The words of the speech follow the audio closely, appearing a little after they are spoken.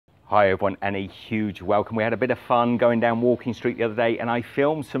Hi everyone, and a huge welcome. We had a bit of fun going down Walking Street the other day, and I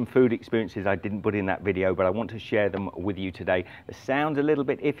filmed some food experiences I didn't put in that video, but I want to share them with you today. The sound's a little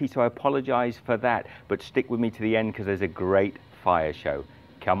bit iffy, so I apologize for that, but stick with me to the end because there's a great fire show.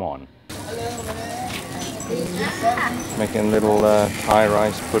 Come on. Making little Thai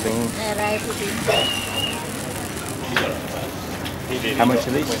rice pudding. How much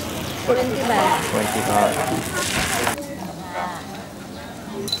are these? 20 baht.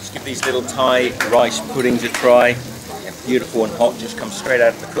 Let's give these little Thai rice puddings a try. They're beautiful and hot, just come straight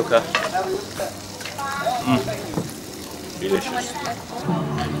out of the cooker. Delicious.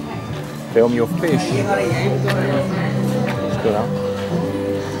 Film your fish. It's good, huh?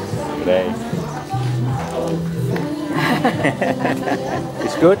 Today.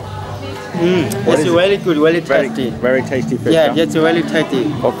 It's good? It's very good, very tasty. Very tasty fish. Yeah, huh? it's very tasty.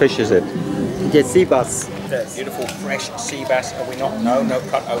 What fish is it? It's sea bass. Beautiful fresh sea bass. Are we not? No, no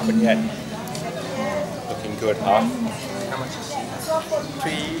cut open yet. Looking good, huh? How much is sea bass?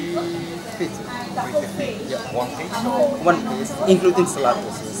 350. 350. Yeah, one piece. One piece, including salad.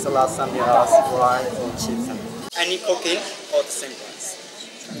 Salad, some rice, or chips. Any cooking or the same price.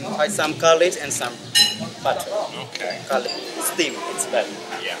 Try some garlic and some butter. Okay. Garlic. Steam, it's better.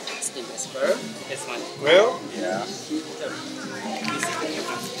 Yeah. Steam is better. This one grill. Yeah.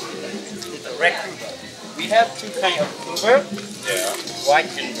 The red cooper. We have two kinds of cooper. Yeah.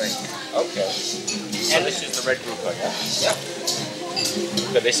 White and red. Okay. So And this is the red grouper, yeah? yeah.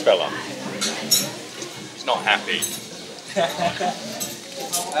 But this fella, he's not happy.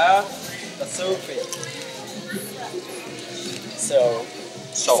 The soapy. So,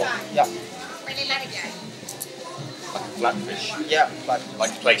 Sole. yeah. Like a flatfish. Yeah, but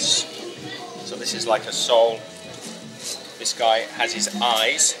Like place. So this is like a sole. This guy has his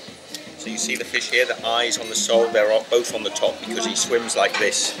eyes. So you see the fish here, the eyes on the sole, they're both on the top because he swims like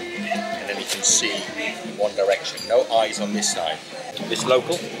this. And then he can see in one direction. No eyes on this side. This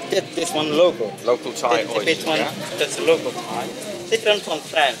local? this one local. Local Thai oyster, This one, yeah? that's a local Thai. Different from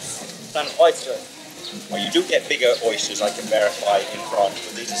France, from oyster. Well, you do get bigger oysters, I can verify, in France,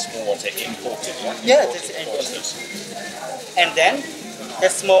 but these are small ones, they're imported, yeah? Yeah, Imported this is imported. oysters. And then, the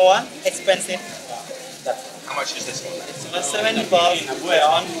small one, expensive. That's How much is this one? it's about 70 baht, we're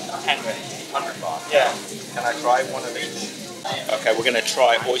on 100. 100 baht. Yeah. Can I try one of each? Okay, we're going to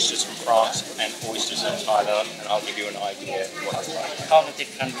try oysters from France and oysters from Thailand, and I'll give you an idea of what I like. How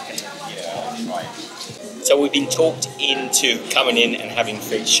different we can do. Yeah, I'll try it. So we've been talked into coming in and having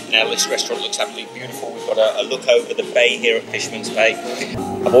fish. Now this restaurant looks absolutely beautiful. We've got a look over the bay here at Fisherman's Bay.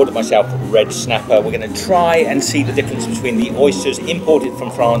 I've ordered myself red snapper. We're going to try and see the difference between the oysters imported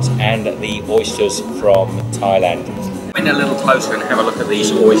from France and the oysters from Thailand. Come in a little closer and have a look at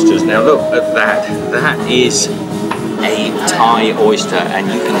these oysters. Now look at that. That is a Thai oyster, and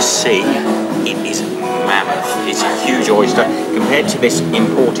you can see it is mammoth. It's a huge oyster compared to this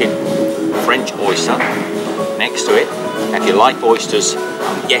imported French oyster next to it. If you like oysters,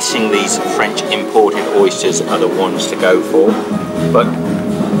 I'm guessing these French imported oysters are the ones to go for. But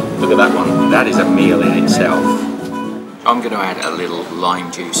look at that one. That is a meal in itself. I'm going to add a little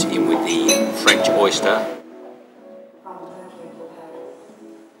lime juice in with the French oyster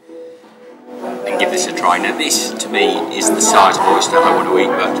and give this a try. Now this to me is the size of oyster I want to eat,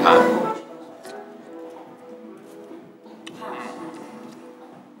 but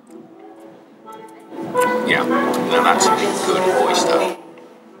yeah, now that's a good oyster.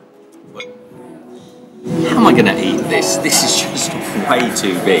 But how am I going to eat this? This is just way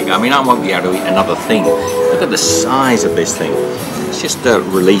too big. I mean, I won't be able to eat another thing. Look at the size of this thing. Let's just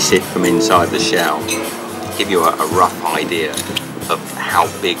release it from inside the shell. Give you a rough idea of how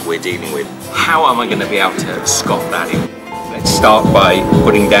big we're dealing with. How am I going to be able to scoff that in? Let's start by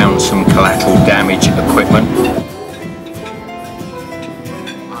putting down some collateral damage equipment.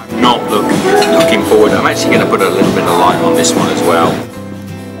 I'm not looking forward. I'm actually going to put a little bit of lime on this one as well.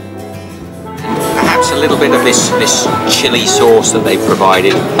 And perhaps a little bit of this chili sauce that they've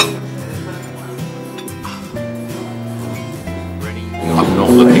provided. I'm not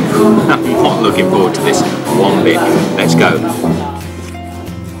looking forward to this one bit. Let's go.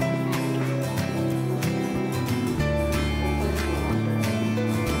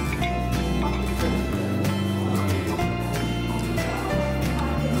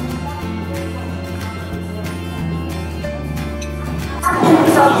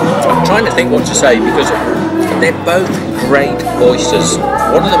 I'm trying to think what to say because they're both great oysters.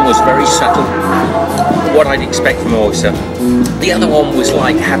 One of them was very subtle, what I'd expect from an oyster. The other one was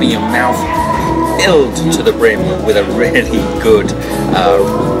like having your mouth filled to the brim with a really good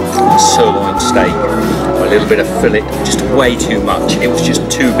sirloin steak. Well, little bit of fillet, just way too much. It was just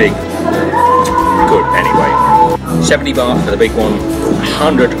too big. Good, anyway. 70 baht for the big one,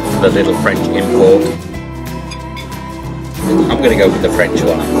 100 for the little French import. I'm going to go with the French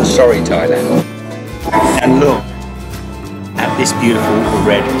one. Sorry, Thailand. And look at this beautiful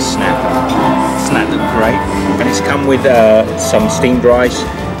red snapper. Doesn't that look great? And it's come with some steamed rice,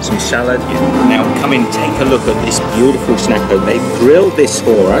 some salad. Now come in, take a look at this beautiful snapper. They've grilled this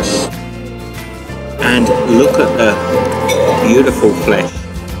for us. And look at the beautiful flesh.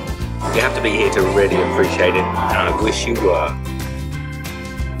 You have to be here to really appreciate it, and I wish you were.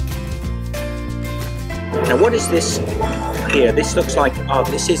 Now what is this here? This looks like, oh,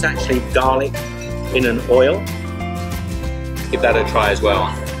 this is actually garlic in an oil. Give that a try as well.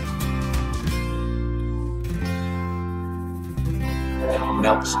 It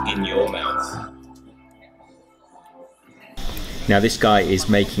melts in your mouth. Now this guy is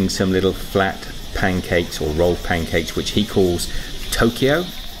making some little flat pancakes or rolled pancakes, which he calls Tokyo.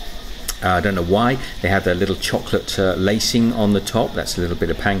 I don't know why. They have their little chocolate lacing on the top. That's a little bit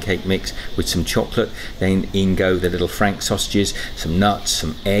of pancake mix with some chocolate. Then in go the little Frank sausages, some nuts,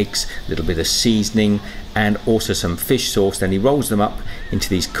 some eggs, a little bit of seasoning, and also some fish sauce. Then he rolls them up into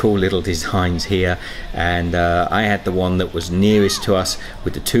these cool little designs here. And I had the one that was nearest to us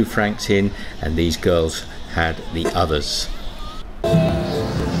with the 2 francs in, and these girls had the others.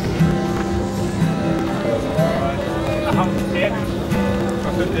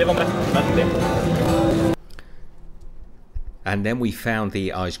 And then we found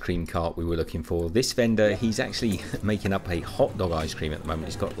the ice cream cart we were looking for. This vendor, he's actually making up a hot dog ice cream at the moment.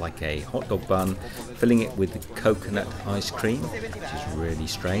 He's got like a hot dog bun, filling it with coconut ice cream, which is really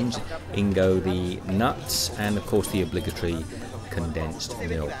strange. In go the nuts, and of course the obligatory condensed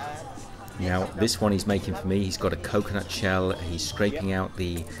milk. Now this one he's making for me, he's got a coconut shell. He's scraping out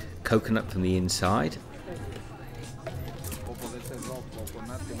the coconut from the inside.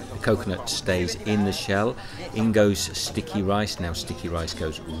 Coconut stays in the shell. In goes sticky rice. Now sticky rice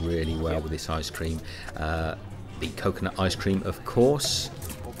goes really well with this ice cream. The coconut ice cream, of course.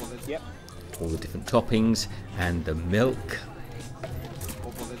 All the different toppings and the milk.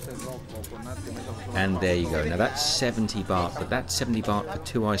 And there you go. Now that's 70 baht, but that's 70 baht for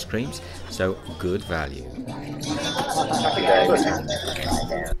 2 ice creams, so good value.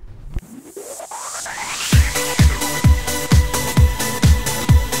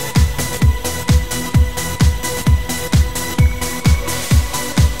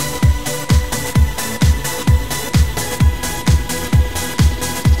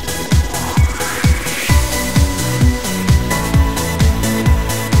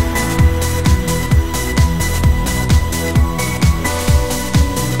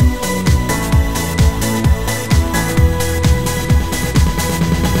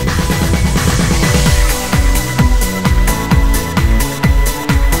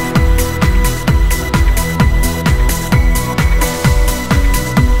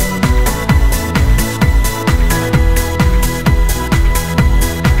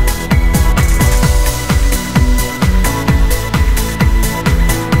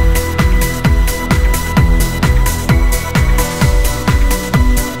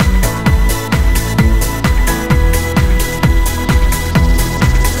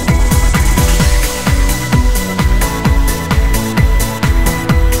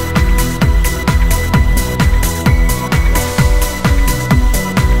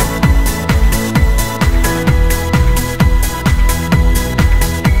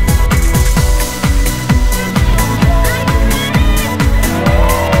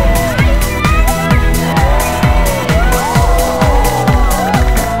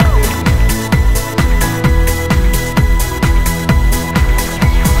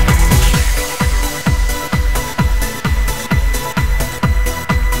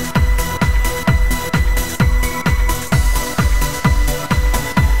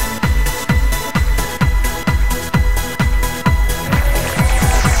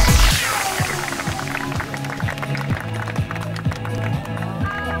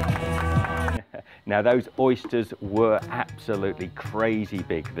 Now those oysters were absolutely crazy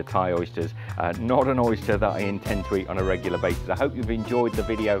big, the Thai oysters. Not an oyster that I intend to eat on a regular basis. I hope you've enjoyed the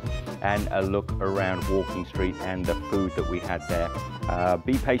video and a look around Walking Street and the food that we had there.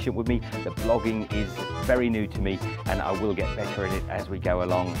 Be patient with me. The vlogging is very new to me and I will get better at it as we go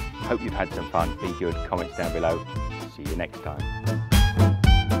along. Hope you've had some fun. Be good. Comments down below. See you next time.